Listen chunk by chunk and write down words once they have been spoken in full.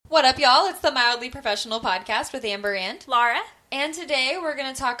What up, y'all? It's the Mildly Professional Podcast with Amber and Laura. And today we're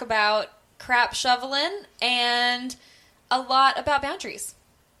going to talk about crap shoveling and a lot about boundaries.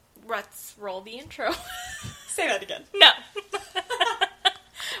 Let's roll the intro. Say that again. No.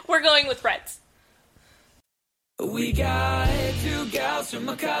 We're going with Reds. We got two gals from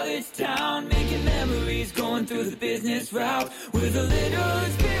a college town, making memories, going through the business route. With a little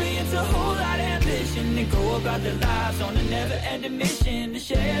experience, a whole lot of ambition, they go about their lives on a never-ending mission to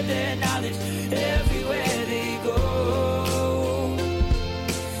share their knowledge everywhere they go.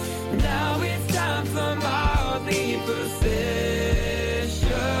 Now it's time for Mildly Professional.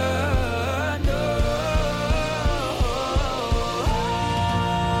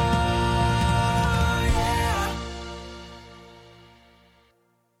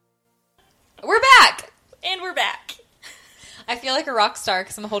 We're back! And we're back. I feel like a rock star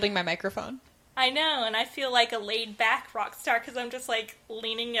because I'm holding my microphone. I know, and I feel like a laid-back rock star because I'm just,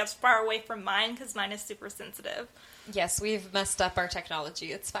 leaning as far away from mine because mine is super sensitive. Yes, we've messed up our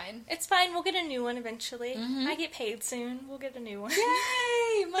technology. It's fine. It's fine. We'll get a new one eventually. I get paid soon. We'll get a new one.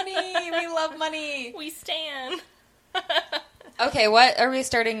 Yay! Money! We love money! We stan. Okay, what are we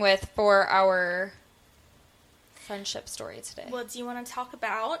starting with for our friendship story today? Well, do you want to talk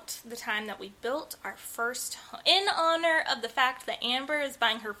about the time that we built our first home? In honor of the fact that Amber is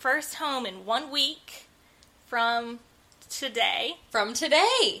buying her first home in 1 week from today. From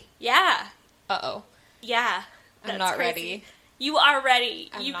today! Yeah. Uh-oh. Yeah. I'm not ready. You are ready.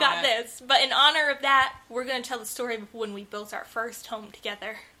 I'm You've not. got this. But in honor of that, we're going to tell the story of when we built our first home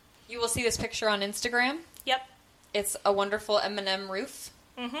together. You will see this picture on Instagram. Yep. It's a wonderful M&M roof.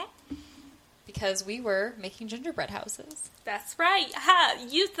 Mm-hmm. Because we were making gingerbread houses. That's right. Ha,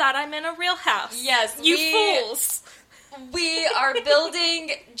 you thought I meant a real house. Yes, You fools. We are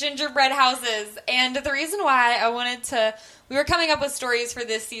building gingerbread houses. And the reason why we were coming up with stories for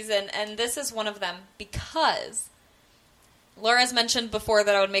this season, and this is one of them, because Laura's mentioned before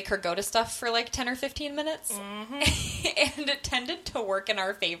that I would make her go to stuff for 10 or 15 minutes. Mm-hmm. And it tended to work in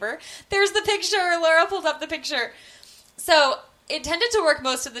our favor. There's the picture. Laura pulled up the picture. So it tended to work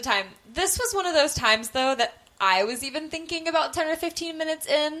most of the time. This was one of those times, though, that I was even thinking about 10 or 15 minutes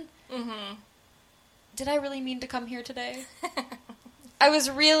in. Mm-hmm. Did I really mean to come here today? I was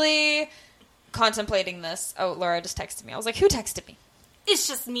really contemplating this. Oh, Laura just texted me. I was like, who texted me? It's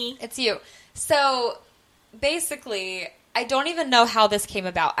just me. It's you. So, basically, I don't even know how this came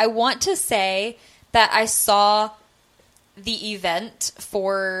about. I want to say that I saw the event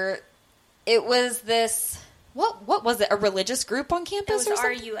for... It was this... What was it? A religious group on campus It was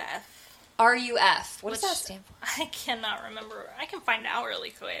or something? RUF. RUF. What does that stand for? I cannot remember. I can find out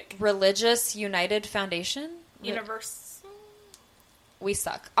really quick. Religious United Foundation? Universe. We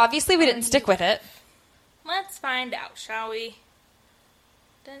suck. Obviously, we didn't stick with it. Let's find out, shall we?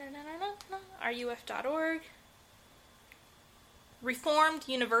 RUF.org. Reformed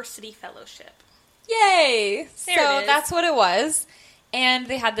University Fellowship. Yay! There So it is. that's what it was. And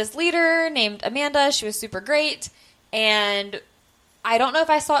they had this leader named Amanda. She was super great. And I don't know if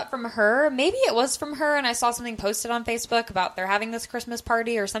I saw it from her. Maybe it was from her, and I saw something posted on Facebook about they're having this Christmas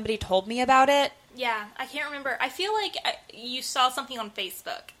party, or somebody told me about it. Yeah, I can't remember. I feel like you saw something on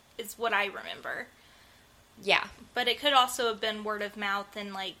Facebook, is what I remember. Yeah. But it could also have been word of mouth,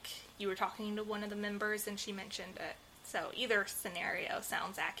 and you were talking to one of the members and she mentioned it. So either scenario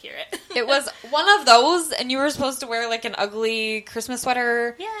sounds accurate. It was one of those, and you were supposed to wear an ugly Christmas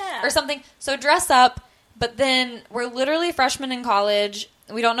sweater Yeah. or something. So dress up, but then we're literally freshmen in college.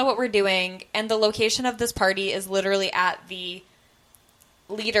 We don't know what we're doing, and the location of this party is literally at the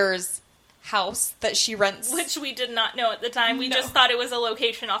leader's house that she rents. Which we did not know at the time. We just thought it was a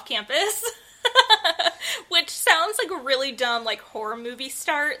location off campus. Which sounds like a really dumb, horror movie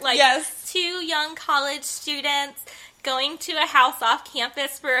start. Yes. 2 young college students going to a house off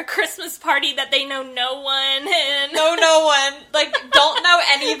campus for a Christmas party that they know no one in. No one. Don't know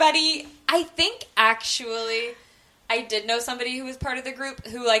anybody. I think, actually, I did know somebody who was part of the group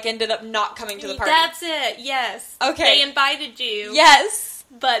who, ended up not coming to the party. That's it, yes. Okay. They invited you. Yes.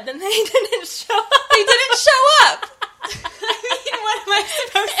 But then they didn't show up. They didn't show up. I mean, what am I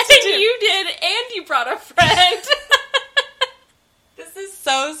supposed to do? And you did, and you brought a friend. This is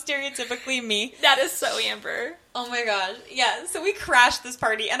so stereotypically me. That is so Amber. Oh my gosh. Yeah, so we crashed this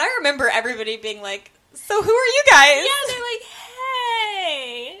party, and I remember everybody being like, so who are you guys? Yeah, they're like,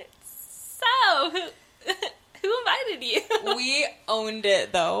 hey, so, who invited you? We owned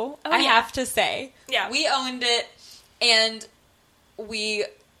it, though. Oh, I yeah. have to say. Yeah. We owned it, and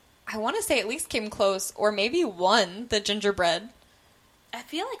I want to say at least came close, or maybe won the gingerbread I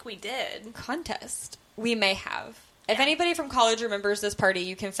feel like we did. contest. We may have. If anybody from college remembers this party,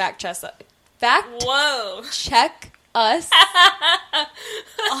 you can fact check Whoa. us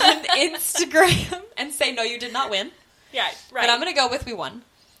on Instagram and say, no, you did not win. Yeah, right. But I'm going to go with we won.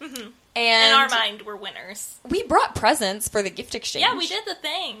 Mm-hmm. And in our mind, we're winners. we brought presents for the gift exchange. Yeah, we did the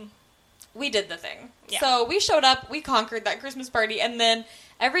thing. We did the thing. Yeah. So we showed up, we conquered that Christmas party, and then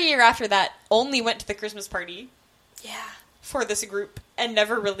every year after that, only went to the Christmas party Yeah. for this group, and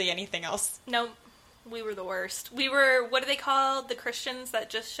never really anything else. No, we were the worst. We were, what do they call the Christians that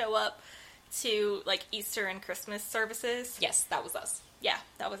just show up to, like, Easter and Christmas services? Yes, that was us. Yeah,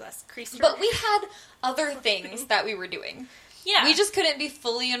 that was us. Creaster. But we had other things that we were doing. Yeah. We just couldn't be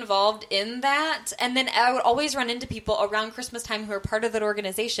fully involved in that. And then I would always run into people around Christmas time who are part of that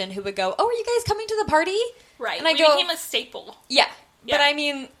organization who would go, oh, are you guys coming to the party? Right. And I we go, became a staple. yeah. Yeah. But I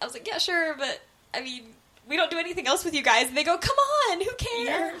mean, I was like, yeah, sure, but I mean, we don't do anything else with you guys. And they go, come on, who cares?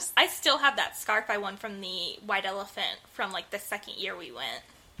 Yes. I still have that scarf I won from the White Elephant from, like, the second year we went.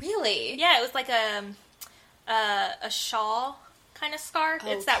 Really? Yeah, it was like a shawl kind of scarf.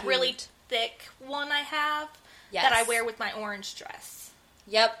 Oh, it's that really cute. thick one I have Yes. that I wear with my orange dress.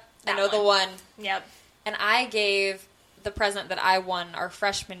 Yep. I That know the one. Yep. And I gave the present that I won our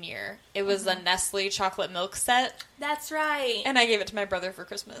freshman year. It was a Nestle chocolate milk set. That's right. And I gave it to my brother for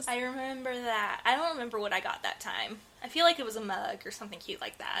Christmas. I remember that. I don't remember what I got that time. I feel like it was a mug or something cute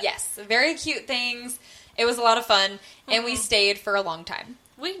like that. Yes. Very cute things. It was a lot of fun. And we stayed for a long time.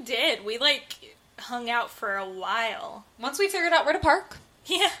 We did. We, like, hung out for a while. Once we figured out where to park.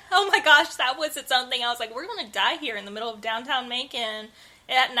 Yeah. Oh my gosh, that was its own thing. I was like, we're going to die here in the middle of downtown Macon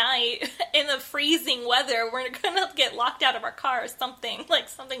at night in the freezing weather. We're going to get locked out of our car or something. Like,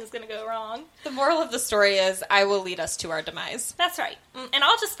 something's going to go wrong. The moral of the story is I will lead us to our demise. That's right. And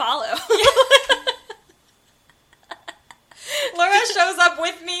I'll just follow. Laura shows up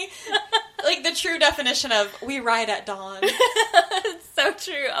with me. Like the true definition of we ride at dawn. It's so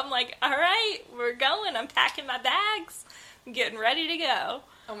true. I'm like, all right, we're going. I'm packing my bags. I'm getting ready to go.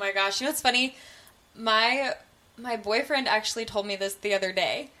 Oh my gosh. You know what's funny? My boyfriend actually told me this the other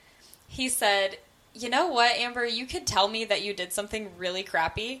day. He said, you know what, Amber? You could tell me that you did something really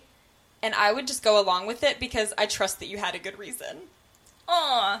crappy, and I would just go along with it because I trust that you had a good reason.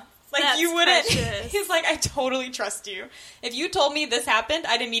 Aw, Like, that's you wouldn't. precious. He's like, I totally trust you. If you told me this happened,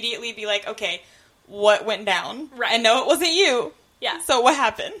 I'd immediately be like, okay, what went down? Right. And no, it wasn't you. Yeah. So what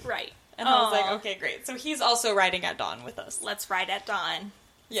happened? Right. And I was Aw. like, okay, great. So he's also riding at dawn with us. Let's ride at dawn.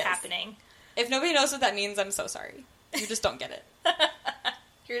 It's Yes. happening. If nobody knows what that means, I'm so sorry. You just don't get it.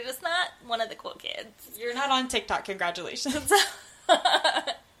 You're just not one of the cool kids. You're not on TikTok. Congratulations.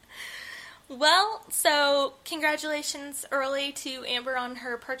 Well, so congratulations early to Amber on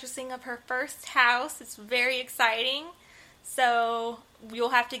her purchasing of her first house. It's very exciting. So you'll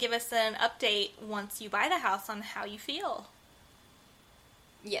have to give us an update once you buy the house on how you feel.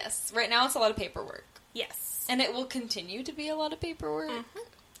 Yes. Right now it's a lot of paperwork. Yes. And it will continue to be a lot of paperwork.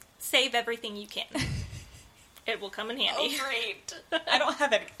 Save everything you can. It will come in handy. Oh, great. I don't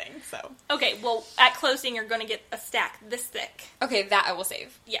have anything, so. Okay, well, at closing, you're going to get a stack this thick. Okay, that I will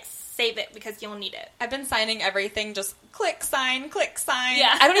save. Yes, save it because you'll need it. I've been signing everything, just click, sign, click, sign.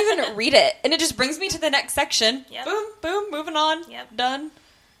 Yeah. I don't even read it. And it just brings me to the next section. Yep. Boom, boom, moving on. Yep. Done.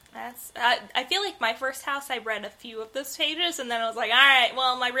 That's. I feel like my first house, I read a few of those pages, and then I was like, all right,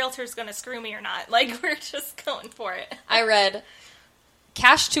 well, my realtor's going to screw me or not. Like, we're just going for it. I read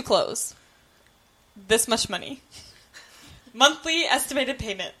cash to close. This much money. Monthly estimated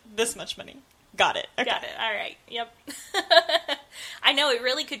payment. This much money. Got it. Okay. Got it. All right. Yep. I know, it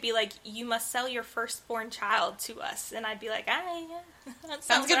really could be like, you must sell your firstborn child to us. And I'd be like, yeah, that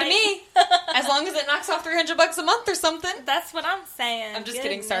Sounds good right. to me. As long as it knocks off $300 a month or something. That's what I'm saying. I'm just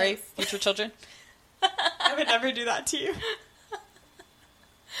kidding. Sorry, future children. I would never do that to you.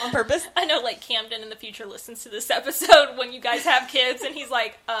 On purpose. I know, like, Camden in the future listens to this episode when you guys have kids, and he's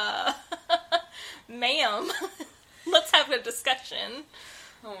like, ma'am, let's have a discussion.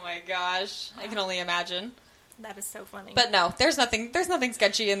 Oh my gosh. I can only imagine. That is so funny. But no, there's nothing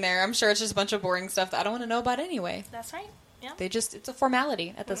sketchy in there. I'm sure it's just a bunch of boring stuff that I don't want to know about anyway. That's right. Yeah. It's a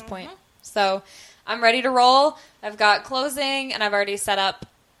formality at this point. So I'm ready to roll. I've got closing and I've already set up.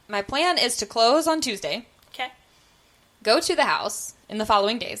 My plan is to close on Tuesday, Okay. go to the house in the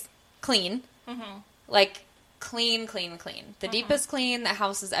following days, clean, like clean. The deepest clean the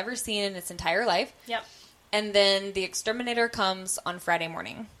house has ever seen in its entire life. Yep. And then the exterminator comes on Friday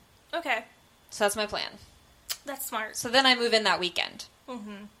morning. Okay. So that's my plan. That's smart. So then I move in that weekend.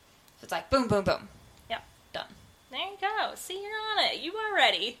 Mm-hmm. So it's like boom, boom, boom. Yep. Done. There you go. See, you're on it. You are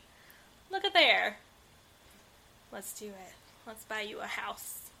ready. Look at there. Let's do it. Let's buy you a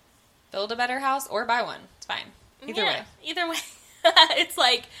house. Build a better house or buy one. It's fine. Either way. Either way. It's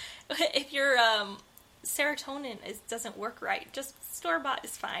like, if your serotonin doesn't work right, just store-bought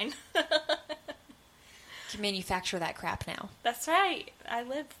is fine. You can manufacture that crap now. That's right. I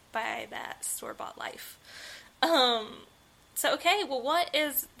live by that store-bought life. So, okay, well, what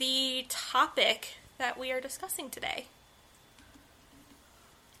is the topic that we are discussing today?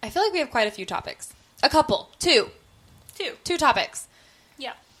 I feel like we have quite a few topics. A couple. Two topics.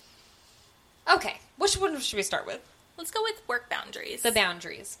 Yeah. Okay, which one should we start with? Let's go with work boundaries. The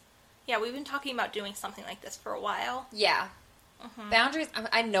boundaries. Yeah, we've been talking about doing something like this for a while. Yeah. Boundaries.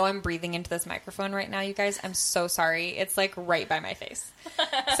 I know I'm breathing into this microphone right now, you guys. I'm so sorry. It's like right by my face.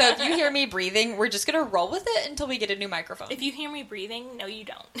 So if you hear me breathing, we're just going to roll with it until we get a new microphone. If you hear me breathing, no, you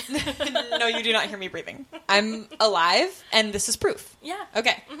don't. No, you do not hear me breathing. I'm alive, and this is proof. Yeah.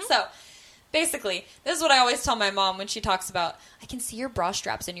 Okay, so basically, this is what I always tell my mom when she talks about, I can see your bra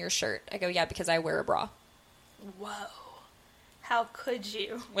straps in your shirt. I go, yeah, because I wear a bra. Whoa. How could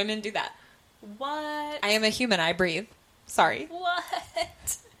you? Women do that. What? I am a human. I breathe. Sorry.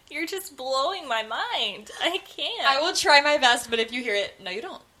 What? You're just blowing my mind. I can't. I will try my best, but if you hear it, no, you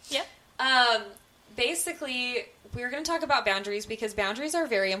don't. Yeah. Basically, we're going to talk about boundaries because boundaries are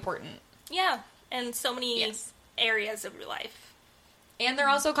very important. Yeah. And so many Yes. areas of your life. And they're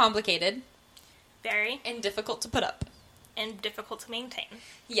also complicated Very. and difficult to put up. And difficult to maintain.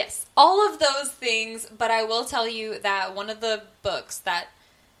 Yes, all of those things, but I will tell you that one of the books that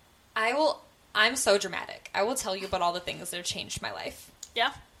I'm so dramatic. I will tell you about all the things that have changed my life.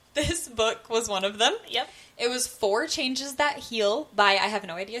 Yeah. This book was one of them. Yep. It was 4 Changes That Heal by I have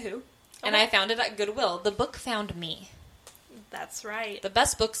no idea who. And I found it at Goodwill. The book found me. That's right. The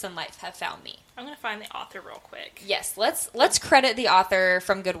best books in life have found me. I'm going to find the author real quick. Yes, let's credit the author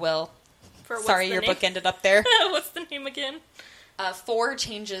from Goodwill. For what's Sorry, the your name? book ended up there. What's the name again? 4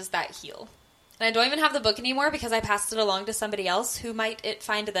 Changes That Heal. And I don't even have the book anymore because I passed it along to somebody else who might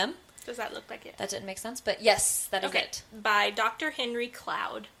find them. Does that look like it? That didn't make sense, but yes, that is it. By Dr. Henry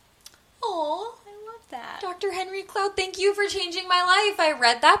Cloud. Aw, I love that. Dr. Henry Cloud, thank you for changing my life. I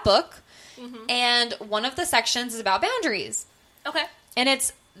read that book, and one of the sections is about boundaries. Okay.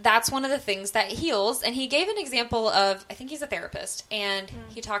 And that's one of the things that heals. And he gave an example of, I think he's a therapist, and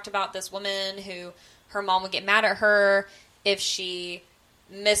he talked about this woman who her mom would get mad at her if she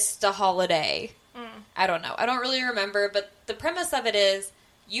missed a holiday. I don't know. I don't really remember, but the premise of it is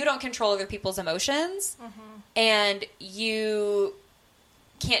you don't control other people's emotions, and you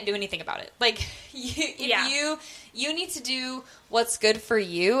can't do anything about it. Like, you need to do what's good for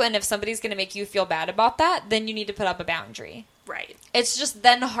you, and if somebody's going to make you feel bad about that, then you need to put up a boundary. Right. It's just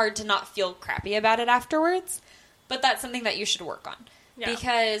then hard to not feel crappy about it afterwards, but that's something that you should work on. Yeah.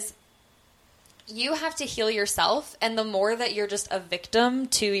 Because you have to heal yourself, and the more that you're just a victim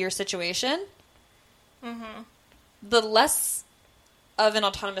to your situation, the less of an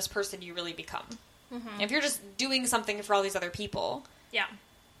autonomous person you really become. If you're just doing something for all these other people, Yeah.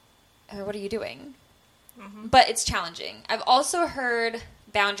 what are you doing? But it's challenging. I've also heard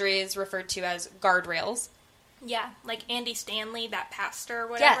boundaries referred to as guardrails. Yeah, like Andy Stanley, that pastor or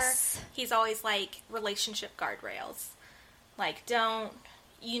whatever. Yes. He's always like relationship guardrails. Like, don't,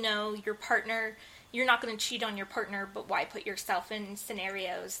 your partner, you're not going to cheat on your partner, but why put yourself in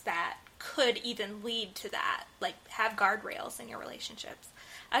scenarios that could even lead to that? Like, have guardrails in your relationships.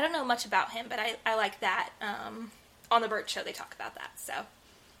 I don't know much about him, but I like that. On the Burt Show, they talk about that, so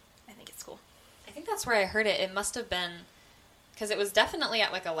I think it's cool. I think that's where I heard it. It must have been, because it was definitely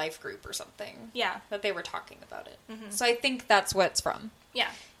at like a life group or something. Yeah. That they were talking about it. So I think that's what it's from. Yeah.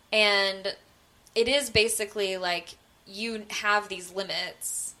 And it is basically like you have these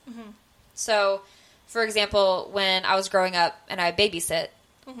limits. So, for example, when I was growing up and I babysit,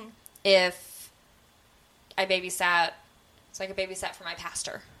 if I babysat, it's like a babysat for my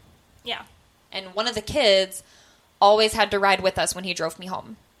pastor. Yeah. And one of the kids always had to ride with us when he drove me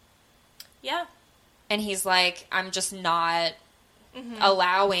home. Yeah. And he's like, I'm just not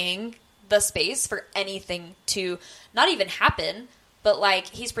allowing the space for anything to not even happen, but like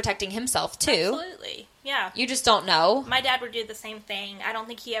he's protecting himself too. Absolutely. Yeah. You just don't know. My dad would do the same thing. I don't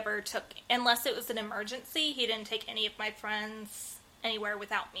think he ever took, unless it was an emergency, he didn't take any of my friends anywhere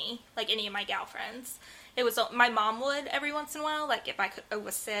without me, like any of my gal friends. It was, my mom would every once in a while, like if I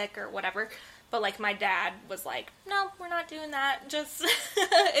was sick or whatever. But, like, my dad was like, no, we're not doing that. Just,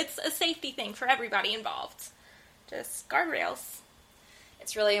 it's a safety thing for everybody involved. Just guardrails.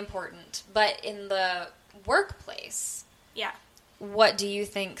 It's really important. But in the workplace, Yeah. what do you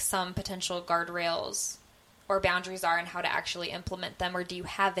think some potential guardrails or boundaries are and how to actually implement them? Or do you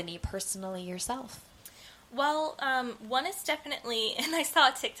have any personally yourself? Well, one is definitely, and I saw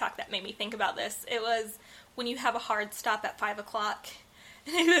a TikTok that made me think about this. It was when you have a hard stop at 5 o'clock.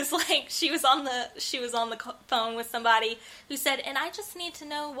 And it was like she was on the phone with somebody who said, "And I just need to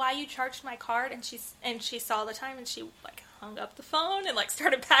know why you charged my card." And she saw the time and she like hung up the phone and like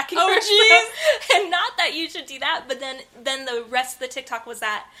started packing her stuff. And not that you should do that, but then the rest of the TikTok was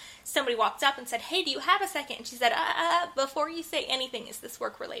that somebody walked up and said, "Hey, do you have a second?" And she said, "Before you say anything, is this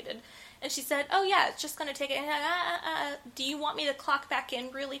work related?" And she said, "Oh yeah, it's just going to take do you want me to clock back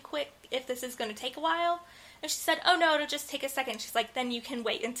in really quick if this is going to take a while?" And she said, "Oh no, it'll just take a second." She's like, "Then you can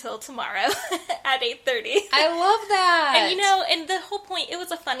wait until tomorrow at 8:30. I love that. And and the whole point, it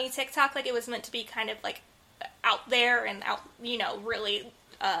was a funny TikTok. Like, it was meant to be kind of like out there and out, really,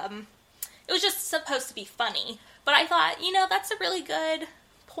 it was just supposed to be funny. But I thought, that's a really good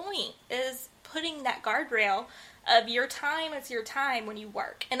point, is putting that guardrail of your time is your time when you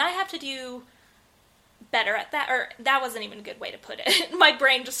work. And I have to do better at that, or that wasn't even a good way to put it. My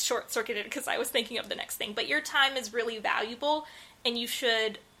brain just short-circuited because I was thinking of the next thing. But your time is really valuable, and you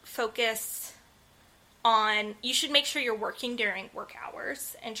should focus on, you should make sure you're working during work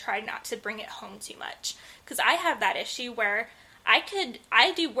hours and try not to bring it home too much. Because I have that issue where I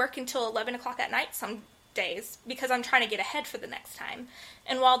do work until 11 o'clock at night some days because I'm trying to get ahead for the next time.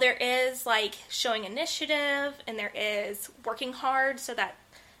 And while there is like showing initiative and there is working hard so that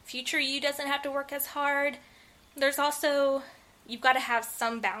future you doesn't have to work as hard, there's also, you've got to have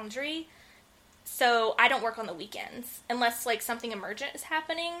some boundary. So I don't work on the weekends unless like something emergent is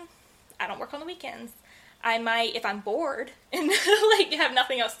happening. I don't work on the weekends. I might, if I'm bored and like have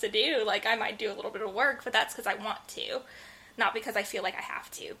nothing else to do, like I might do a little bit of work, but that's because I want to, not because I feel like I have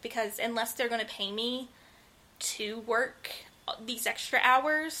to. Because unless they're going to pay me to work these extra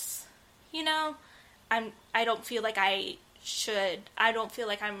hours, I don't feel like I should. I don't feel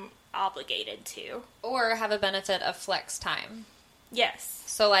like I'm obligated to. Or have a benefit of flex time. Yes.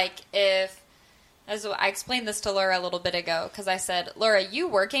 So like as I explained this to Laura a little bit ago, because I said, Laura, you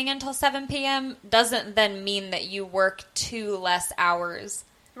working until 7 p.m. doesn't then mean that you work 2 less hours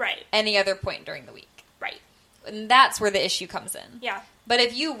right any other point during the week. Right. And that's where the issue comes in. Yeah. But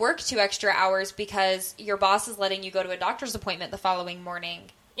if you work 2 extra hours because your boss is letting you go to a doctor's appointment the following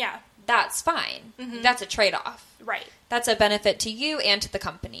morning, yeah, that's fine. Mm-hmm. That's a trade-off. Right. That's a benefit to you and to the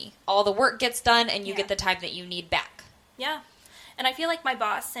company. All the work gets done and you get the time that you need back. Yeah. And I feel like my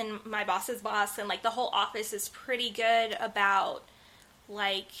boss and my boss's boss and like the whole office is pretty good about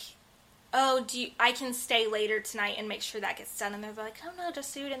like, oh, I can stay later tonight and make sure that gets done. And they're like, oh no,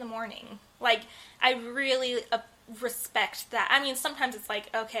 just do it in the morning. Like, I really respect that. I mean, sometimes it's like,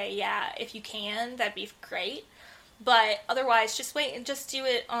 okay, yeah, if you can, that'd be great. But otherwise, just wait and just do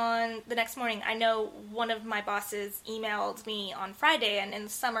it on the next morning. I know one of my bosses emailed me on Friday, and in the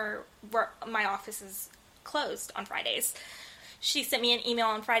summer, my office is closed on Fridays. She sent me an email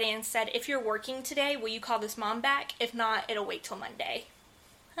on Friday and said, if you're working today, will you call this mom back? If not, it'll wait till Monday.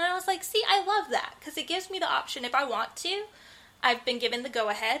 And I was like, see, I love that, because it gives me the option if I want to. I've been given the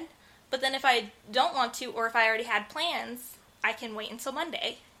go-ahead. But then if I don't want to, or if I already had plans, I can wait until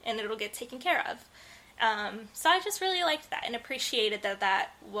Monday, and it'll get taken care of. So I just really liked that and appreciated that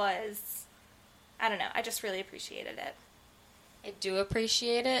was, I don't know, I just really appreciated it. I do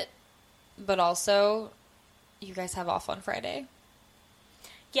appreciate it, but also, you guys have off on Friday.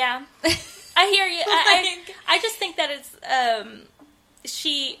 Yeah, I hear you. I just think that it's,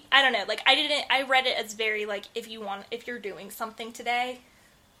 I don't know, like, I read it as very, like, if you're doing something today,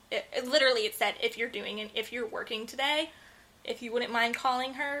 literally it said, if you're working today, if you wouldn't mind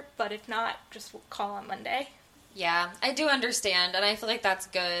calling her, but if not, just call on Monday. Yeah, I do understand, and I feel like that's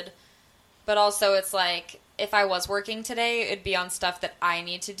good. But also, it's like, if I was working today, it'd be on stuff that I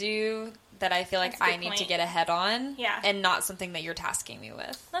need to do, that I feel like I need to get ahead on. Yeah. And not something that you're tasking me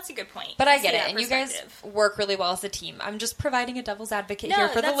with. That's a good point. But I get it, and you guys work really well as a team. I'm just providing a devil's advocate here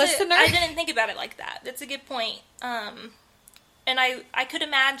for the listener. I didn't think about it like that. That's a good point. And I could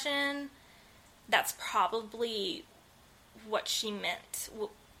imagine that's probably what she meant,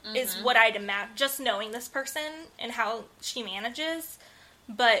 is what I'd imagine, just knowing this person and how she manages,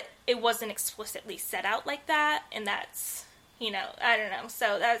 but it wasn't explicitly set out like that, and that's, I don't know,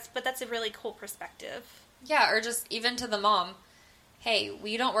 so that's a really cool perspective. Yeah, or just even to the mom, hey,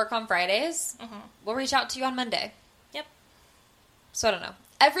 we don't work on Fridays, we'll reach out to you on Monday. Yep. So I don't know.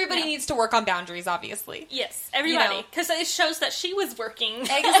 Everybody needs to work on boundaries, obviously. Yes, everybody. Because it shows that she was working.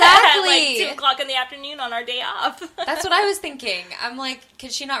 Exactly. At like 2 o'clock in the afternoon on our day off. That's what I was thinking. I'm like,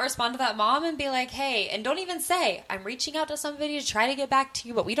 could she not respond to that mom and be like, hey, and don't even say, I'm reaching out to somebody to try to get back to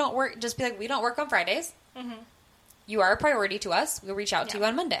you, but we don't work, just be like, we don't work on Fridays. you are a priority to us. We'll reach out to you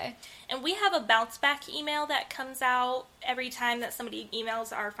on Monday. And we have a bounce back email that comes out every time that somebody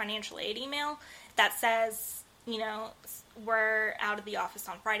emails our financial aid email that says, you know, we're out of the office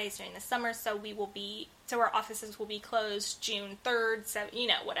on Fridays during the summer, so our offices will be closed June 3rd, so, you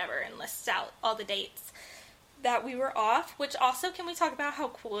know, whatever, and lists out all the dates that we were off, which also, can we talk about how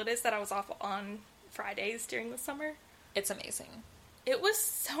cool it is that I was off on Fridays during the summer? It's amazing. It was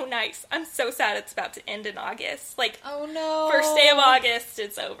so nice. I'm so sad it's about to end in August. Like, oh no. First day of August,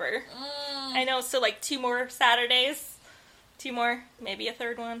 it's over. I know, so like 2 more Saturdays. 2 more, maybe a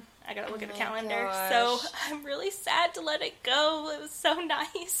third one. I gotta look at the calendar. Gosh. So I'm really sad to let it go. It was so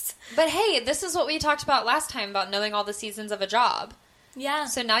nice. But hey, this is what we talked about last time about knowing all the seasons of a job. Yeah.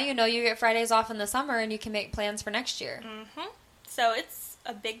 So now you know you get Fridays off in the summer and you can make plans for next year. Mm-hmm. So it's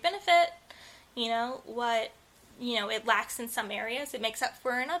a big benefit. You know, what, you know, it lacks in some areas, it makes up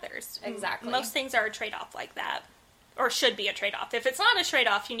for in others. Exactly. Most things are a trade-off like that. Or should be a trade-off. If it's not a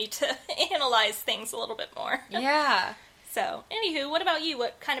trade-off, you need to analyze things a little bit more. Yeah. So, anywho, what about you?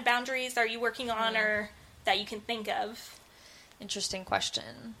 What kind of boundaries are you working on or that you can think of? Interesting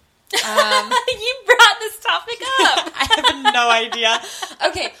question. You brought this topic up. I have no idea.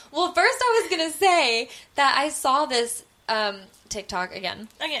 Okay, well, first I was going to say that I saw this TikTok again.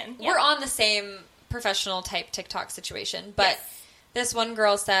 Yeah. We're on the same professional type TikTok situation, but this one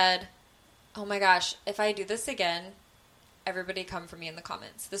girl said, oh my gosh, if I do this again, everybody come for me in the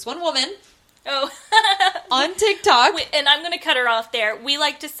comments. This one woman... Oh. on TikTok. And I'm going to cut her off there. We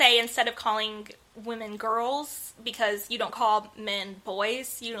like to say, instead of calling women girls, because you don't call men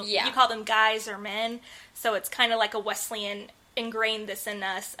boys, you call them guys or men. So it's kind of like a Wesleyan ingrained this in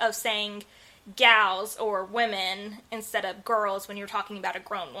us of saying gals or women instead of girls when you're talking about a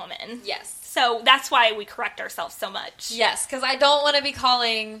grown woman. Yes. So that's why we correct ourselves so much. Yes, because I don't want to be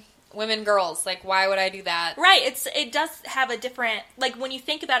calling women girls. Like, why would I do that? Right. It does have a different, like, when you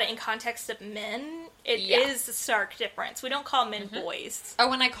think about it in context of men, it is a stark difference. We don't call men boys. Or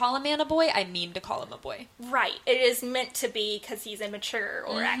when I call a man a boy, I mean to call him a boy. Right. It is meant to be because he's immature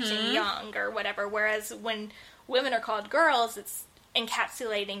or acting young or whatever. Whereas when women are called girls, it's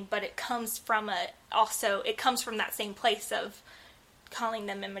encapsulating, but it comes from that same place of calling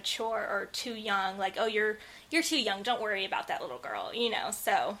them immature or too young. Like, oh, you're too young. Don't worry about that little girl, you know,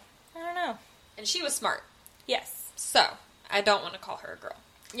 so... I don't know. And she was smart. Yes. So, I don't want to call her a girl.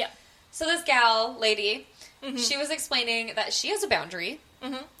 Yeah. So this lady, she was explaining that she has a boundary,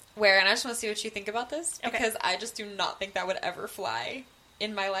 where, and I just want to see what you think about this, because I just do not think that would ever fly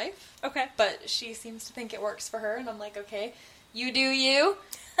in my life. Okay. But she seems to think it works for her, and I'm like, okay, you do you.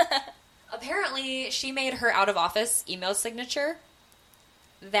 Apparently, she made her out-of-office email signature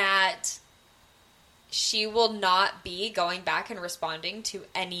that... she will not be going back and responding to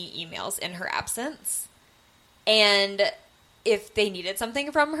any emails in her absence. And if they needed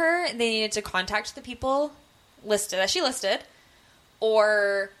something from her, they needed to contact the people that she listed,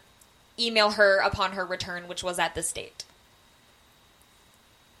 or email her upon her return, which was at this date.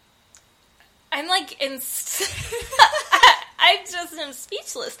 I'm like, I just am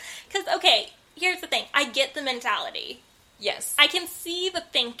speechless. Because, okay, here's the thing. I get the mentality. Yes. I can see the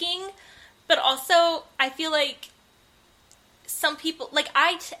thinking. But also, I feel like some people, like,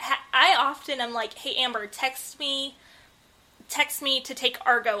 I often am like, hey, Amber, text me to take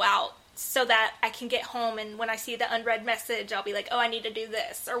Argo out so that I can get home, and when I see the unread message, I'll be like, oh, I need to do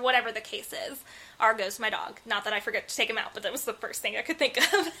this, or whatever the case is. Argo's my dog. Not that I forget to take him out, but that was the first thing I could think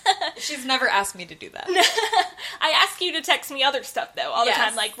of. She's never asked me to do that. I ask you to text me other stuff, though, all the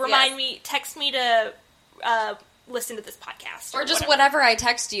time. Like, remind me, text me to... listen to this podcast. Or just whatever I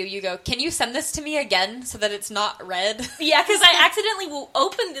text you, you go, can you send this to me again so that it's not read? Yeah, because I accidentally will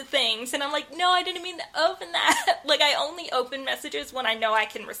open the things, and I'm like, no, I didn't mean to open that. Like, I only open messages when I know I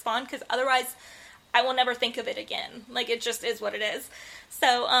can respond, because otherwise I will never think of it again. Like, it just is what it is.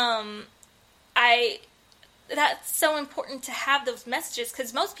 So, that's so important to have those messages,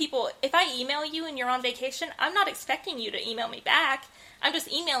 because most people, if I email you and you're on vacation, I'm not expecting you to email me back. I'm just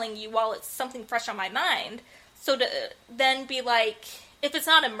emailing you while it's something fresh on my mind. So to then be like, if it's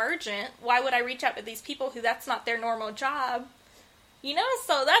not emergent, why would I reach out to these people who that's not their normal job? You know,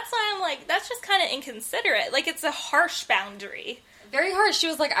 so that's why I'm like, that's just kind of inconsiderate. Like, it's a harsh boundary. Very harsh. She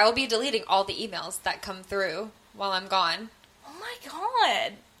was like, I will be deleting all the emails that come through while I'm gone. Oh my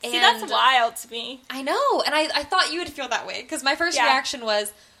god. See, that's wild to me. I know, and I thought you would feel that way, because my first reaction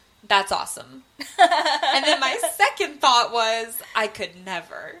was, that's awesome. And then my second thought was, I could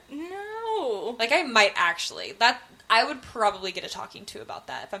never. No. Like, I might actually. I would probably get a talking to about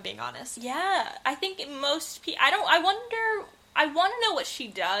that, if I'm being honest. Yeah, I think most people, I want to know what she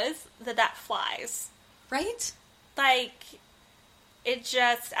does that flies. Right? Like, it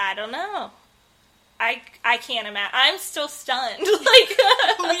just, I don't know. I can't imagine. I'm still stunned.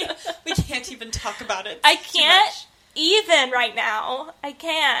 Like, we can't even talk about it. I can't even right now. I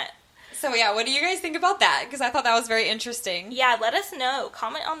can't. So yeah, what do you guys think about that? Because I thought that was very interesting. Yeah, let us know.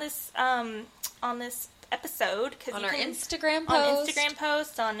 Comment on this episode. Cause On you our can, Instagram post. On Instagram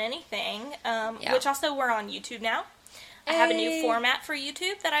posts, on anything. Which also, we're on YouTube now. I have a new format for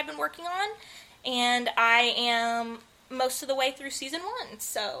YouTube that I've been working on. And I am most of the way through season 1.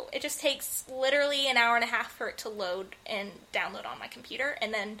 So it just takes literally an hour and a half for it to load and download on my computer.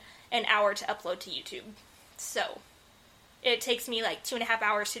 And then an hour to upload to YouTube. So it takes me like 2.5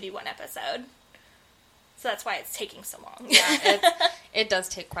 hours to do one episode. So that's why it's taking so long. Yeah, it does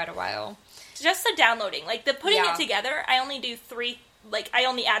take quite a while. Just the downloading. Like, the putting it together, I only do 3, like, I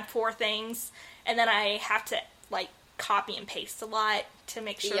only add 4 things, and then I have to, like, copy and paste a lot to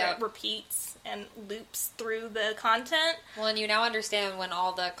make sure it repeats and loops through the content. Well, and you now understand when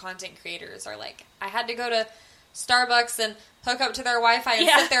all the content creators are like, I had to go to Starbucks and hook up to their Wi-Fi and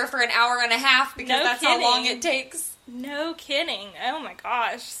sit there for an hour and a half because that's how long it takes. No kidding. Oh my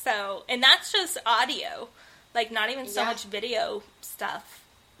gosh. So, and that's just audio. Like, not even so much video stuff.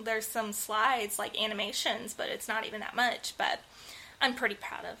 There's some slides, like animations, but it's not even that much. But I'm pretty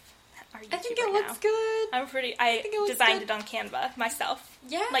proud of our YouTube. I think it looks good. I designed it on Canva myself.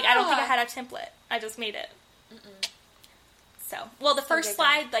 Yeah. Like, I don't think I had a template. I just made it. So, well, the first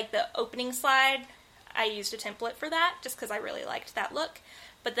slide, like the opening slide, I used a template for that just because I really liked that look.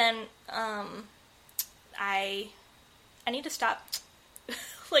 But then I need to stop.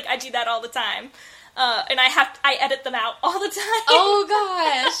 Like, I do that all the time. And I edit them out all the time. Oh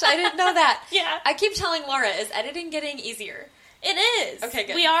gosh, I didn't know that. Yeah. I keep telling Laura, is editing getting easier? It is. Okay,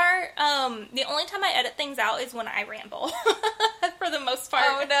 good. We are, the only time I edit things out is when I ramble. For the most part.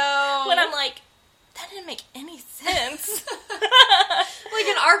 Oh no. When I'm like, that didn't make any sense. Like,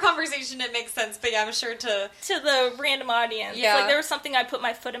 in our conversation it makes sense, but yeah, I'm sure to the random audience. Yeah. Like, there was something I put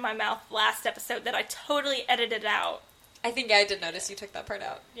my foot in my mouth last episode that I totally edited out. I think I did notice you took that part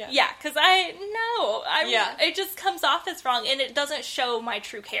out. Yeah. Yeah, because it just comes off as wrong, and it doesn't show my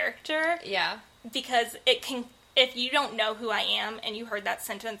true character. Yeah. Because it can, if you don't know who I am, and you heard that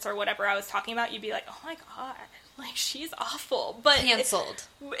sentence or whatever I was talking about, you'd be like, oh my god, like, she's awful. But Canceled.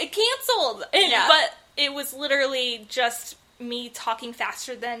 It canceled. But it was literally just me talking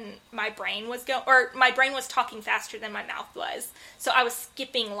faster than my brain was going, or my brain was talking faster than my mouth was. So I was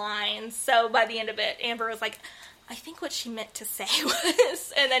skipping lines. So by the end of it, Amber was like, I think what she meant to say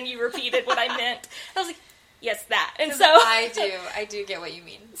was, and then you repeated what I meant. I was like, yes, that. And so I do get what you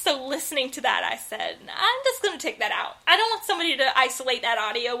mean. So listening to that, I said, I'm just going to take that out. I don't want somebody to isolate that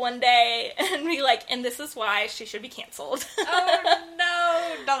audio one day and be like, and this is why she should be canceled. Oh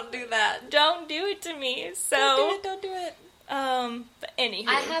no, don't do that. Don't do it to me. So Don't do it. But anywho,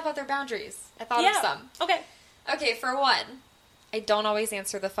 I have other boundaries. I thought of some. Okay, for one, I don't always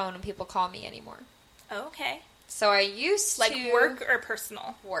answer the phone when people call me anymore. Okay. So I used to... Like work or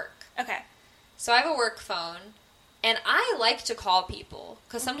personal? Work. Okay. So I have a work phone, and I like to call people,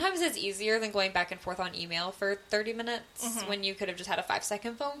 because sometimes it's easier than going back and forth on email for 30 minutes when you could have just had a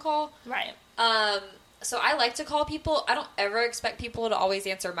 5-second phone call. Right. So I like to call people. I don't ever expect people to always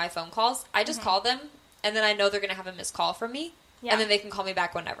answer my phone calls. I just call them, and then I know they're going to have a missed call from me, and then they can call me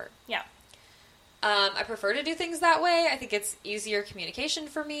back whenever. Yeah. I prefer to do things that way. I think it's easier communication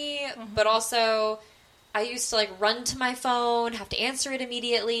for me, but also... I used to, like, run to my phone, have to answer it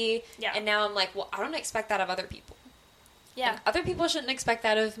immediately, and now I'm like, well, I don't expect that of other people. Yeah. And other people shouldn't expect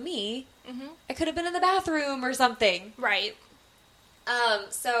that of me. I could have been in the bathroom or something. Right.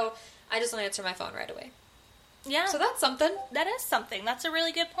 So I just don't answer my phone right away. Yeah. So that's something. That is something. That's a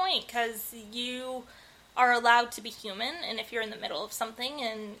really good point, because you are allowed to be human, and if you're in the middle of something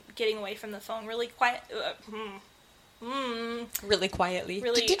and getting away from the phone really quiet... Really quietly.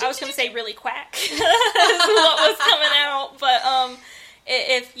 Really, I was going to say really quack. Is what was coming out. But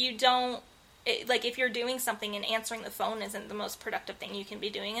if you don't, if you're doing something and answering the phone isn't the most productive thing you can be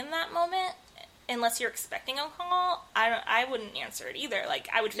doing in that moment, unless you're expecting a call, I wouldn't answer it either. Like,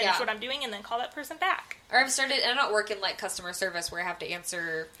 I would finish what I'm doing and then call that person back. Or I've started, and I don't work in, like, customer service where I have to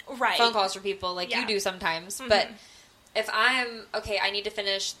answer right. phone calls for people like you do sometimes. But if I'm, okay, I need to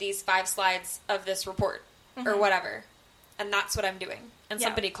finish these 5 slides of this report or whatever, and that's what I'm doing, and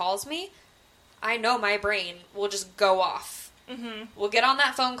somebody calls me, I know my brain will just go off. We'll get on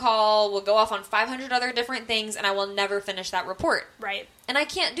that phone call, we'll go off on 500 other different things, and I will never finish that report. Right. And I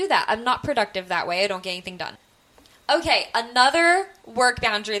can't do that. I'm not productive that way. I don't get anything done. Okay, another work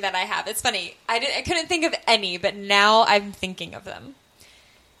boundary that I have. It's funny. I couldn't think of any, but now I'm thinking of them.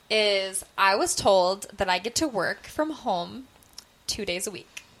 is I was told that I get to work from home 2 days a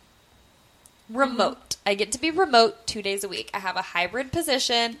week. Remote. I get to be remote 2 days a week. I have a hybrid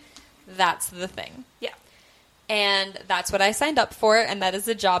position. That's the thing. Yeah. And that's what I signed up for, and that is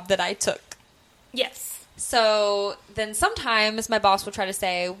the job that I took. Yes. So then sometimes my boss will try to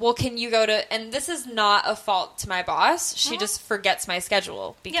say, well, can you go to, and this is not a fault to my boss. She just forgets my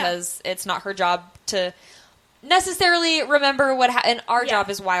schedule because it's not her job to necessarily remember and our job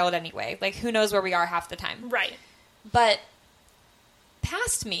is wild anyway. Like, who knows where we are half the time. Right. But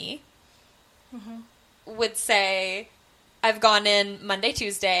past me would say, I've gone in Monday,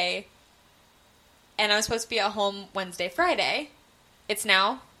 Tuesday, and I'm supposed to be at home Wednesday, Friday. It's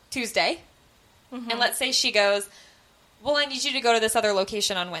now Tuesday. And let's say she goes, well, I need you to go to this other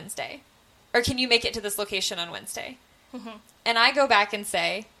location on Wednesday. Or can you make it to this location on Wednesday? And I go back and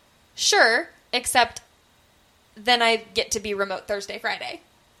say, sure, except then I get to be remote Thursday, Friday.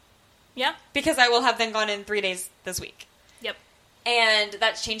 Yeah. Because I will have then gone in 3 days this week. Yep. And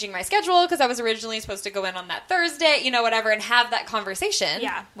that's changing my schedule because I was originally supposed to go in on that Thursday, whatever, and have that conversation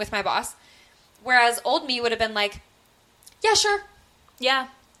with my boss. Whereas old me would have been like, yeah, sure. Yeah.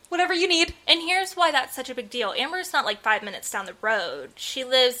 Whatever you need. And here's why that's such a big deal. Amber's not like 5 minutes down the road. She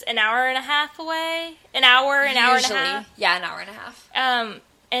lives an hour and a half away. An hour and a half. Yeah, an hour and a half. And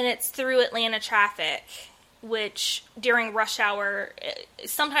it's through Atlanta traffic, which during rush hour,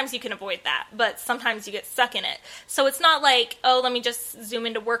 sometimes you can avoid that, but sometimes you get stuck in it. So it's not like, oh, let me just zoom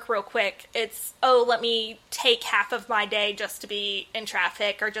into work real quick. It's, oh, let me take half of my day just to be in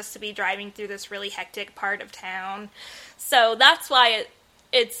traffic or just to be driving through this really hectic part of town. So that's why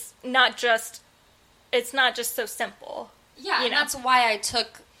it's not just so simple. Yeah, and that's why I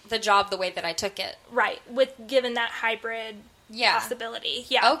took the job the way that I took it. Right, with given that hybrid possibility.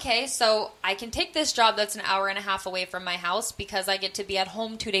 Yeah. Okay, so I can take this job that's an hour and a half away from my house because I get to be at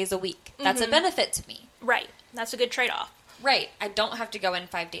home 2 days a week. That's a benefit to me. Right. That's a good trade-off. Right. I don't have to go in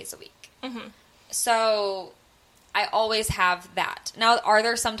 5 days a week. So I always have that. Now, are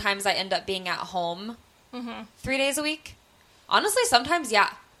there sometimes I end up being at home 3 days a week? Honestly, sometimes,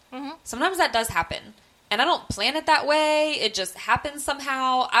 yeah. Sometimes that does happen. And I don't plan it that way. It just happens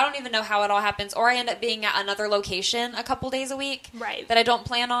somehow. I don't even know how it all happens. Or I end up being at another location a couple days a week that I don't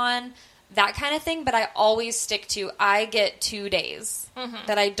plan on. That kind of thing. But I always stick to, I get 2 days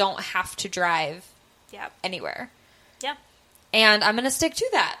that I don't have to drive anywhere. Yeah. And I'm going to stick to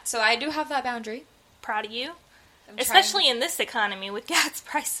that. So I do have that boundary. Proud of you. Especially in this economy with gas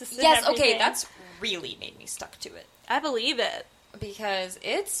prices and yes, everything. okay, that's really made me stuck to it. I believe it. Because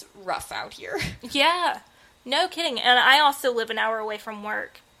it's rough out here. Yeah. No kidding. And I also live an hour away from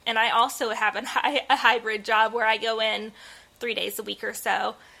work. And I also have a hybrid job where I go in 3 days a week or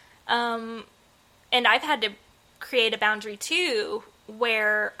so. And I've had to create a boundary, too,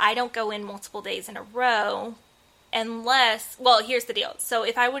 where I don't go in multiple days in a row unless... Well, here's the deal. So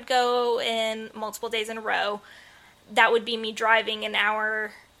if I would go in multiple days in a row, that would be me driving an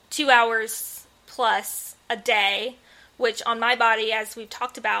hour, 2 hours plus a day, which on my body, as we've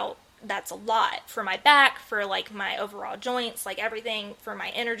talked about, that's a lot for my back, for like my overall joints, like everything, for my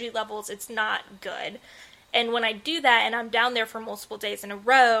energy levels. It's not good. And when I do that and I'm down there for multiple days in a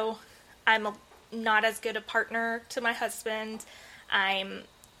row, I'm not as good a partner to my husband. I'm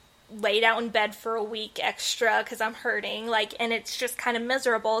laid out in bed for a week extra because I'm hurting, and it's just kind of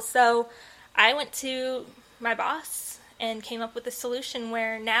miserable. So I went to my boss and came up with a solution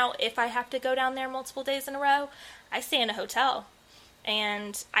where now if I have to go down there multiple days in a row, I stay in a hotel,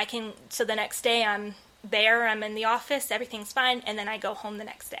 and I can, so the next day I'm there, I'm in the office, everything's fine, and then I go home the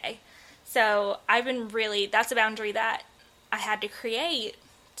next day. So I've been that's a boundary that I had to create,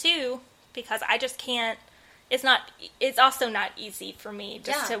 too, because I just can't, it's also not easy for me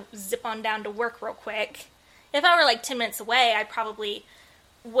just to zip on down to work real quick. If I were 10 minutes away, I probably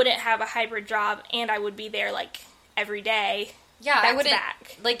wouldn't have a hybrid job, and I would be there every day. Yeah, I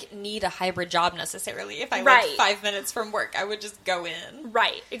wouldn't need a hybrid job necessarily. If I lived 5 minutes from work, I would just go in.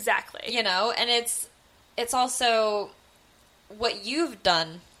 Right, exactly. And it's also what you've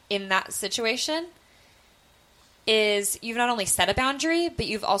done in that situation is you've not only set a boundary, but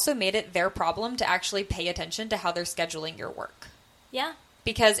you've also made it their problem to actually pay attention to how they're scheduling your work. Yeah.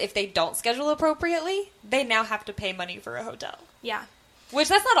 Because if they don't schedule appropriately, they now have to pay money for a hotel. Yeah. Which,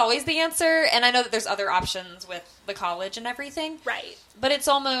 that's not always the answer, and I know that there's other options with the college and everything. Right. But it's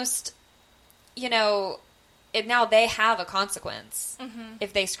almost, now they have a consequence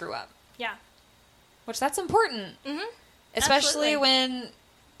if they screw up. Yeah. Which, that's important. Mm-hmm. Especially when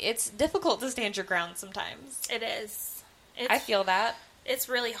it's difficult to stand your ground sometimes. It is. I feel that. It's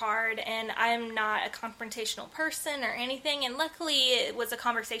really hard, and I'm not a confrontational person or anything, and luckily it was a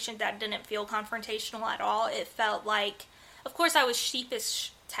conversation that didn't feel confrontational at all. It felt like, of course I was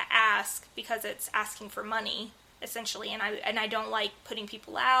sheepish to ask because it's asking for money, essentially, and I don't like putting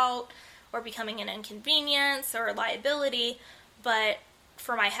people out or becoming an inconvenience or a liability, but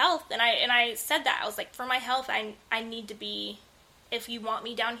for my health, and I said that, I was like, for my health, I need to be, if you want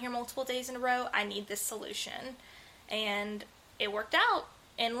me down here multiple days in a row, I need this solution, and it worked out,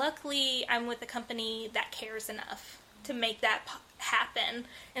 and luckily I'm with a company that cares enough to make that happen,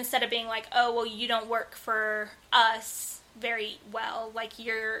 instead of being like, oh, well, you don't work for us very well, like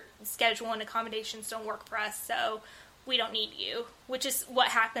your schedule and accommodations don't work for us, so we don't need you, which is what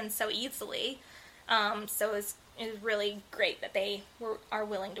happens so easily. So it's really great that they are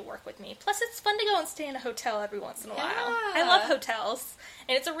willing to work with me. Plus, it's fun to go and stay in a hotel every once in a while. I love hotels,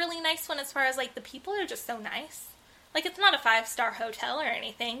 and it's a really nice one as far as, like, the people are just so nice. Like, it's not a 5-star hotel or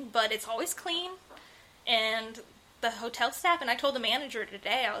anything, but it's always clean, and the hotel staff, and I told the manager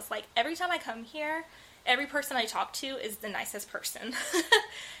today, I was like, every time I come here, every person I talk to is the nicest person,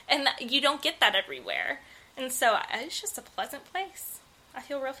 and you don't get that everywhere, and so it's just a pleasant place. I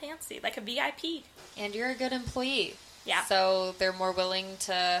feel real fancy, like a VIP. And you're a good employee. Yeah. So they're more willing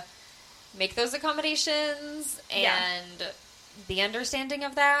to make those accommodations and be understanding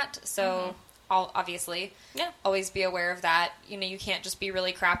of that. So I'll obviously always be aware of that. You know, you can't just be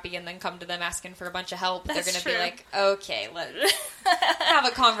really crappy and then come to them asking for a bunch of help. That's They're going to true. be like, okay, let's have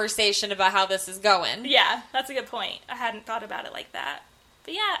a conversation about how this is going. Yeah, that's a good point. I hadn't thought about it like that.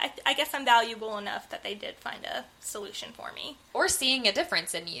 But yeah, I guess I'm valuable enough that they did find a solution for me. Or seeing a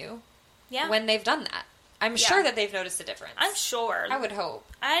difference in you when they've done that. I'm sure that they've noticed a difference. I'm sure. I would hope.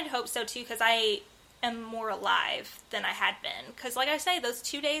 I'd hope so too, because I am more alive than I had been. Because like I say, those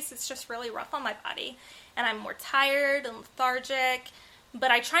 2 days, it's just really rough on my body. And I'm more tired and lethargic. But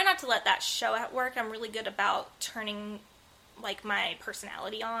I try not to let that show at work. I'm really good about turning, like, my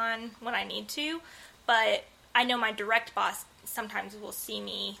personality on when I need to. But I know my direct boss sometimes will see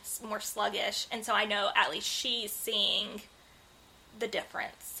me more sluggish. And so I know at least she's seeing the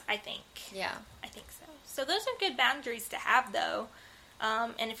difference, I think. Yeah. I think so. So those are good boundaries to have, though.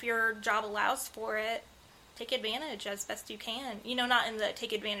 And if your job allows for it, take advantage as best you can. You know, not in the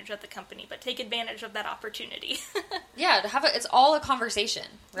take advantage of the company, but take advantage of that opportunity. Yeah, it's all a conversation,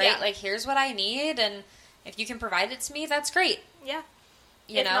 right? Yeah. Like, here's what I need, and if you can provide it to me, that's great. Yeah.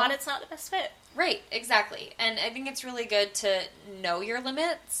 If not, it's not the best fit. Right, exactly. And I think it's really good to know your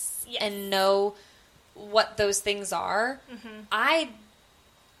limits and know what those things are.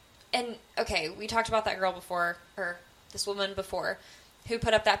 Okay, we talked about that girl before, or this woman before, who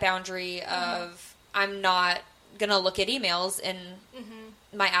put up that boundary of, I'm not going to look at emails in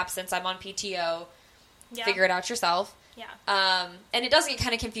my absence. I'm on PTO. Yeah. Figure it out yourself. Yeah. And it does get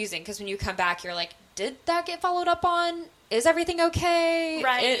kind of confusing because when you come back, you're like, did that get followed up on? Is everything okay?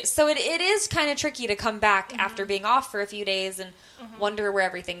 Right. So it is kind of tricky to come back after being off for a few days and wonder where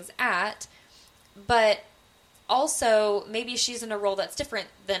everything's at. But also, maybe she's in a role that's different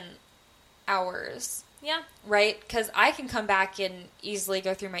than ours. Yeah. Right? Because I can come back and easily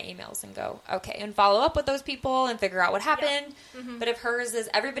go through my emails and go, okay, and follow up with those people and figure out what happened. But if hers is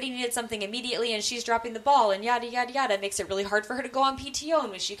everybody needed something immediately and she's dropping the ball and yada, yada, yada, it makes it really hard for her to go on PTO. And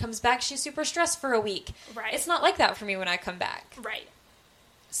when she comes back, she's super stressed for a week. Right. It's not like that for me when I come back. Right.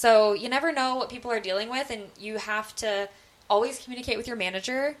 So you never know what people are dealing with, and you have to always communicate with your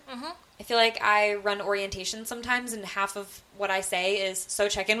manager. I feel like I run orientation sometimes, and half of what I say is, so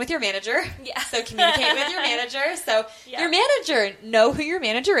check in with your manager. Yeah. So communicate with your manager. So your manager, know who your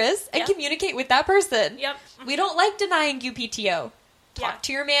manager is, and communicate with that person. Yep. We don't like denying you PTO. Talk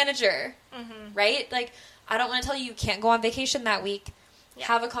to your manager. Right? Like, I don't want to tell you can't go on vacation that week.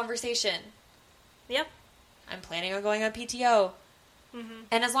 Have a conversation. Yep. I'm planning on going on PTO.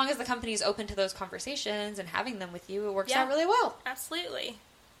 And as long as the company is open to those conversations and having them with you, it works out really well. Absolutely.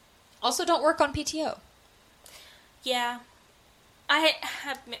 Also, don't work on PTO. Yeah. I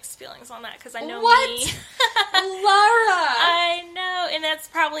have mixed feelings on that because I know me. Laura! I know, and that's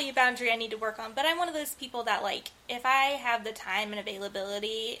probably a boundary I need to work on. But I'm one of those people that, like, if I have the time and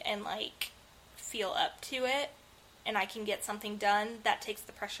availability and, like, feel up to it and I can get something done that takes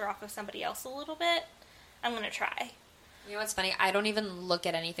the pressure off of somebody else a little bit, I'm going to try. You know what's funny? I don't even look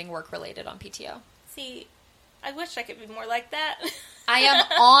at anything work-related on PTO. See, I wish I could be more like that. I am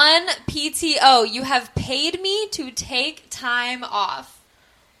on PTO. You have paid me to take time off.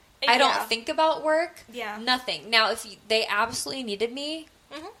 I don't think about work. Yeah. Nothing. Now, if they absolutely needed me,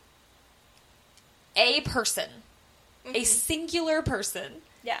 a person, a singular person,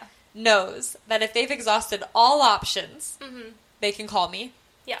 knows that if they've exhausted all options they can call me.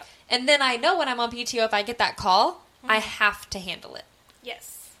 Yeah. And then I know when I'm on PTO, if I get that call, I have to handle it.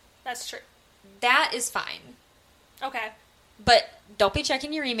 Yes. That's true. That is fine. Okay. But don't be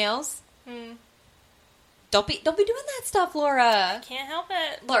checking your emails. Don't be doing that stuff, Laura. Can't help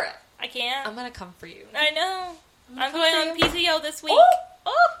it. Laura, I can't. I'm gonna come for you. I know. I'm come going for on you. PTO this week. Oh!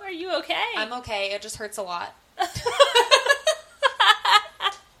 Oh, are you okay? I'm okay. It just hurts a lot.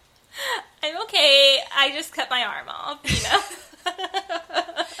 I'm okay. I just cut my arm off, you know.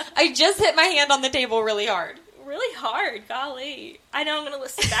 I just hit my hand on the table really hard. Really hard, golly. I know I'm going to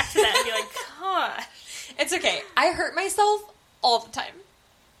listen back to that and be like, gosh. It's okay. I hurt myself all the time.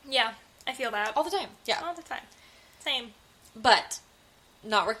 Yeah, I feel that. All the time. Yeah. All the time. Same. But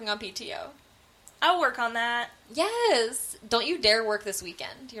not working on PTO. I'll work on that. Yes. Don't you dare work this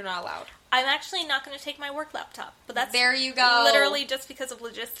weekend. You're not allowed. I'm actually not going to take my work laptop, but that's there you go. Literally just because of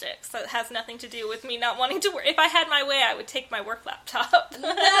logistics. So it has nothing to do with me not wanting to work. If I had my way, I would take my work laptop.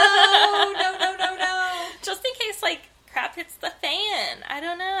 No. Just in case, like, crap hits the fan. I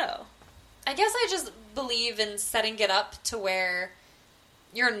don't know. I guess I just believe in setting it up to where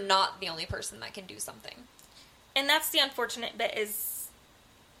you're not the only person that can do something. And that's the unfortunate bit is,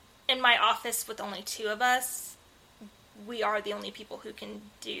 in my office with only 2 of us, we are the only people who can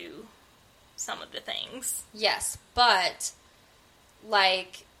do some of the things. Yes, but,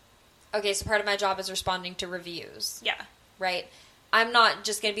 like, okay, so part of my job is responding to reviews. Yeah. Right? I'm not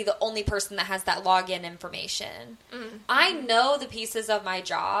just going to be the only person that has that login information. Mm-hmm. I know the pieces of my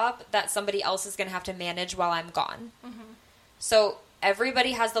job that somebody else is going to have to manage while I'm gone. Mm-hmm. So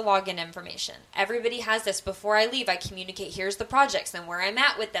everybody has the login information. Everybody has this. Before I leave, I communicate, here's the projects and where I'm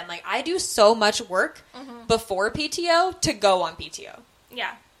at with them. Like, I do so much work before PTO to go on PTO.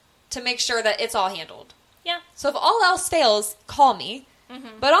 Yeah. To make sure that it's all handled. Yeah. So if all else fails, call me.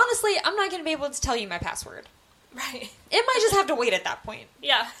 But honestly, I'm not going to be able to tell you my password. Right. It might just have to wait at that point.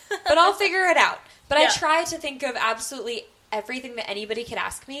 Yeah. But I'll figure it out. But Yeah. I try to think of absolutely everything that anybody could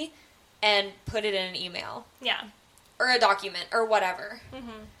ask me and put it in an email. Yeah. Or a document or whatever.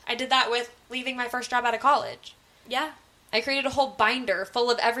 I did that with leaving my first job out of college. Yeah. I created a whole binder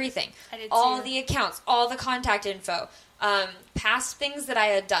full of everything. I did all too. the accounts, all the contact info, past things that I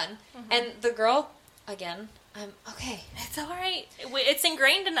had done. And the girl, again, I'm okay. It's all right. It's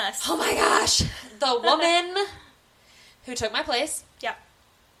ingrained in us. Oh my gosh. The woman who took my place, Yeah.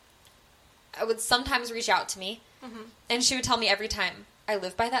 would sometimes reach out to me. And she would tell me every time, I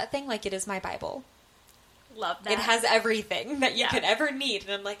live by that thing like it is my Bible. Love that. It has everything that you Yeah. could ever need.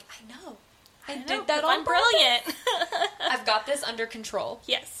 And I'm like, I know. I know, did that 'cause on I'm brilliant. I've got this under control.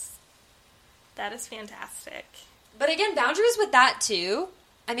 Yes. That is fantastic. But again, boundaries with that too.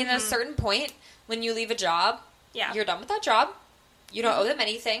 I mean, at a certain point, when you leave a job, Yeah. you're done with that job. You don't owe them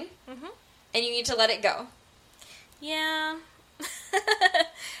anything. And you need to let it go. Yeah.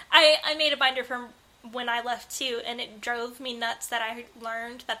 I made a binder from when I left too, and it drove me nuts that I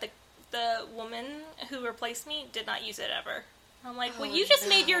learned that the woman who replaced me did not use it ever. I'm like, well, Oh, you just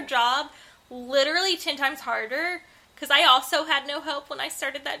made your job literally 10 times harder, because I also had no help when I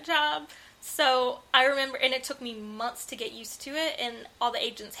started that job. So I remember, and it took me months to get used to it, and all the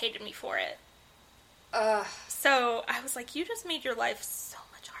agents hated me for it. Ugh. So I was like, you just made your life so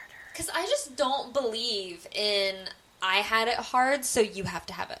much harder. Because I just don't believe in I had it hard, so you have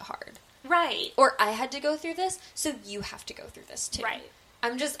to have it hard. Right. Or I had to go through this, so you have to go through this too. Right.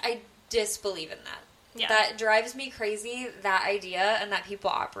 I disbelieve in that. Yeah. That drives me crazy, that idea, and that people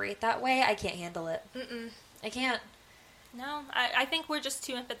operate that way. I can't handle it. I can't. No, I think we're just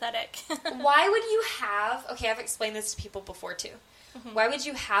too empathetic. Why would you have... Okay, I've explained this to people before too. Why would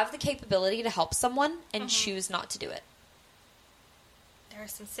you have the capability to help someone and choose not to do it? There are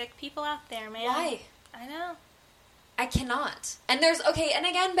some sick people out there, man. Why? I know. I cannot. And there's... Okay, and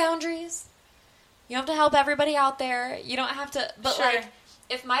again, boundaries. You don't have to help everybody out there. You don't have to... But, Sure. like,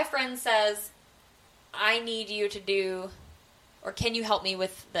 if my friend says, I need you to do... Or can you help me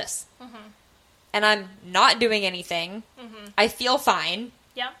with this? And I'm not doing anything. I feel fine.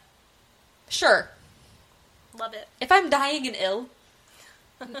 Yeah. Sure. Love it. If I'm dying and ill,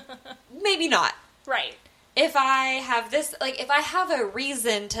 maybe not. Right. If I have this, like, if I have a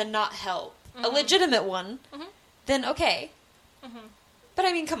reason to not help, a legitimate one, then okay. But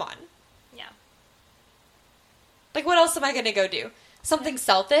I mean, come on. Yeah. Like, what else am I going to go do? Something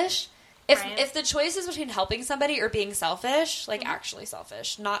selfish? Right. If the choice is between helping somebody or being selfish, like actually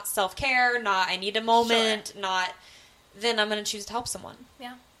selfish, not self-care, not I need a moment, not, then I'm going to choose to help someone.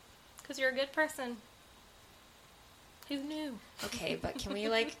 Yeah. Because you're a good person. Who knew? Okay, but can we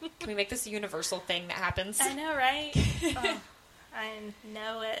make this a universal thing that happens? I know, right? Oh, I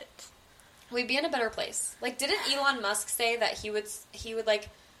know it. we'd be in a better place. Like, didn't Elon Musk say that he would like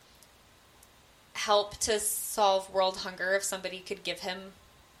help to solve world hunger if somebody could give him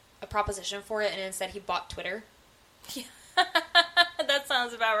a proposition for it, and instead he bought Twitter? Yeah. That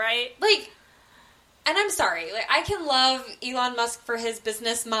sounds about right. Like, and I'm sorry, like, I can love Elon Musk for his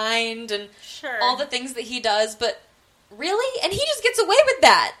business mind and Sure. all the things that he does, but really? And he just gets away with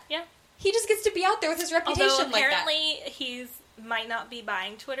that. Yeah. He just gets to be out there with his reputation Although like that. apparently he's might not be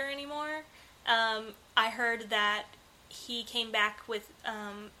buying Twitter anymore. I heard that he came back with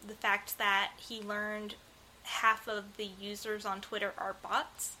the fact that he learned half of the users on Twitter are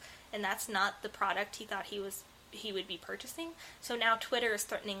bots, and that's not the product he thought he would be purchasing. So now Twitter is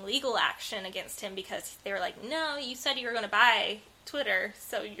threatening legal action against him because they're like, no, you said you were going to buy Twitter,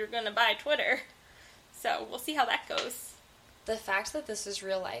 so you're going to buy Twitter. So we'll see how that goes. The fact that this is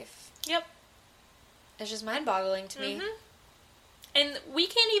real life Yep. is just mind-boggling to me. Mm-hmm. And we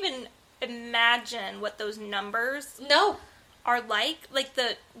can't even imagine what those numbers No. are like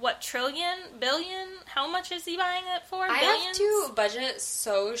trillion, billion, how much is he buying it for? I Billions? have to budget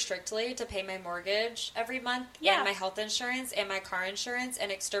so strictly to pay my mortgage every month, Yeah. and my health insurance, and my car insurance,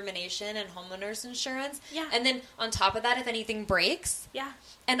 and extermination, and homeowner's insurance. Yeah. And then on top of that, if anything breaks, Yeah.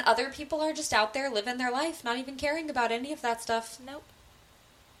 and other people are just out there living their life, not even caring about any of that stuff. Nope.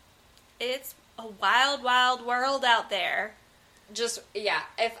 It's a wild, wild world out there. Just, yeah,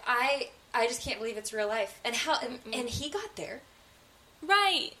 if I just can't believe it's real life. And how, and he got there.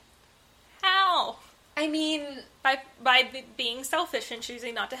 Right. How? I mean, By being selfish and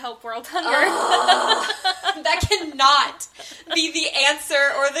choosing not to help world hunger. that cannot be the answer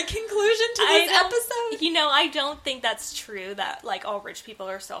or the conclusion to this episode. You know, I don't think that's true that, like, all rich people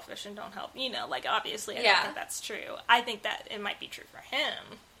are selfish and don't help. You know, like, obviously I don't think that's true. I think that it might be true for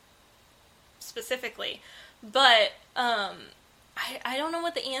him, specifically. But, I don't know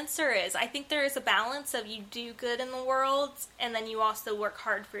what the answer is. I think there is a balance of you do good in the world, and then you also work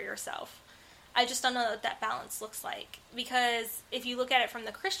hard for yourself. I just don't know what that balance looks like. Because if you look at it from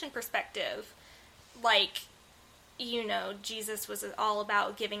the Christian perspective, like, you know, Jesus was all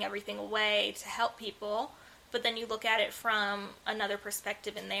about giving everything away to help people. But then you look at it from another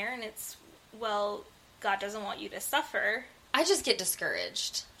perspective in there, and it's, well, God doesn't want you to suffer. I just get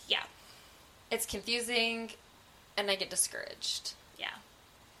discouraged. Yeah. It's confusing, and I get discouraged. Yeah.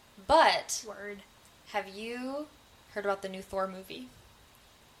 But, Word. have you heard about the new Thor movie?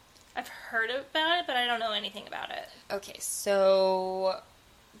 I've heard about it, but I don't know anything about it. Okay, so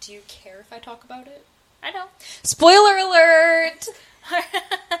do you care if I talk about it? I don't. Spoiler alert!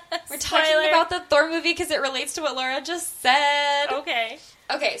 We're talking Spoiler. about the Thor movie because it relates to what Laura just said. Okay.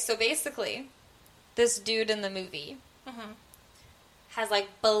 Okay, so basically, this dude in the movie Mm-hmm. has, like,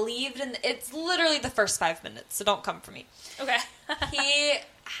 believed in... It's literally the first 5 minutes, so don't come for me. Okay. He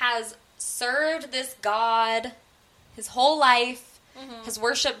has served this god his whole life, has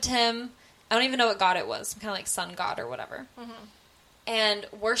worshipped him. I don't even know what god it was. Some kind of, like, sun god or whatever. And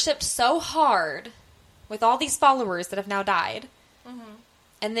worshipped so hard with all these followers that have now died.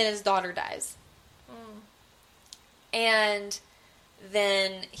 And then his daughter dies. And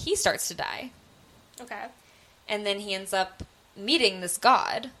then he starts to die. Okay. And then he ends up meeting this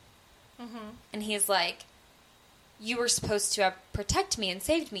god. And he's like, you were supposed to have protect me and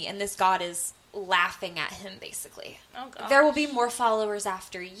saved me. And this god is laughing at him, basically. Oh, gosh. There will be more followers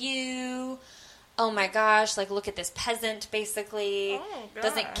after you. Oh my gosh, like, look at this peasant, basically. Oh, gosh.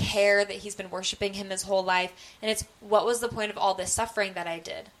 Doesn't care that he's been worshiping him his whole life. And it's, what was the point of all this suffering that I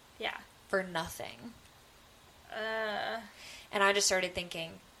did? Yeah. For nothing. And I just started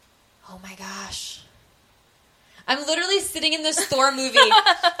thinking, oh my gosh. I'm literally sitting in this Thor movie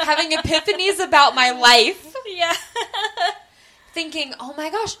having epiphanies about my life. Yeah. Thinking, oh my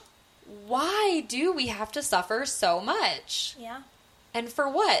gosh, why do we have to suffer so much? Yeah. And for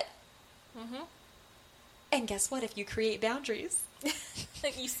what? And guess what? If you create boundaries,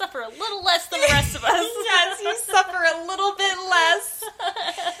 You suffer a little less than the rest of us. yes, you suffer a little bit less.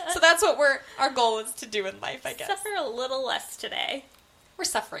 So that's what our goal is to do in life, I guess. Suffer a little less today. We're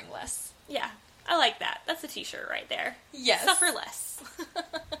suffering less. Yeah. I like that. That's a t-shirt right there. Yes. Suffer less.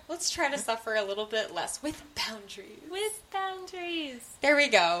 Let's try to suffer a little bit less with boundaries. With boundaries. There we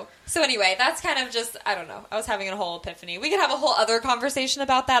go. So anyway, that's kind of just, I don't know. I was having a whole epiphany. We could have a whole other conversation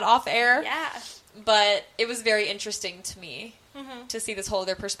about that off air. Yeah. But it was very interesting to me to see this whole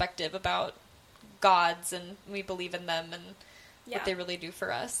other perspective about gods and we believe in them and what they really do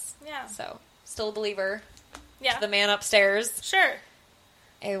for us. Yeah. So, still a believer. Yeah. The man upstairs. Sure.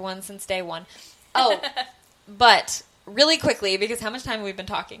 A1 since day one. Oh, but really quickly, because how much time have we been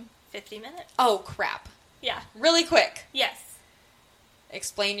talking? 50 minutes. Oh, crap. Yeah. Really quick. Yes.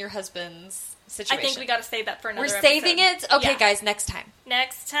 explain your husband's I situation. think we got to save that for another We're episode. saving it? Okay, Yeah. guys, next time.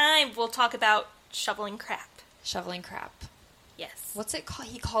 Next time, we'll talk about shoveling crap. Shoveling crap. Yes. What's it called?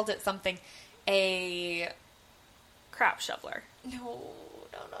 He called it something. A... Crap shoveler. No.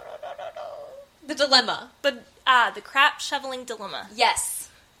 The dilemma. The crap shoveling dilemma. Yes.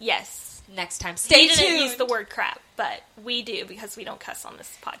 Yes. Next time. He Stay didn't tuned. use the word crap, but we do because we don't cuss on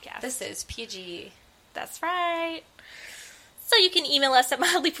this podcast. This is PG. That's right. So you can email us at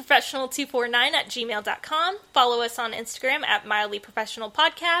mildlyprofessional249@gmail.com. Follow us on Instagram at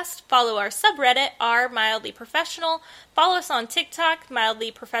mildlyprofessionalpodcast. Follow our subreddit, r/mildlyprofessional. Follow us on TikTok,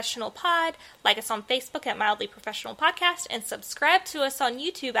 mildlyprofessionalpod. Like us on Facebook at mildlyprofessionalpodcast. And subscribe to us on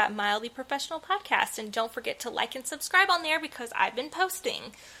YouTube at mildlyprofessionalpodcast. And don't forget to like and subscribe on there because I've been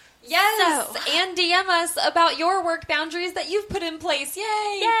posting. Yes, So- and DM us about your work boundaries that you've put in place. Yay!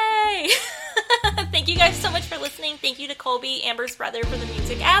 Yay! Thank you guys so much for listening. Thank you to Colby, Amber's brother, for the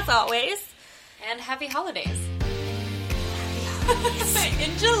music, as always. And happy holidays.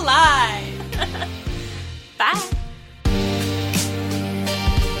 In July. Bye.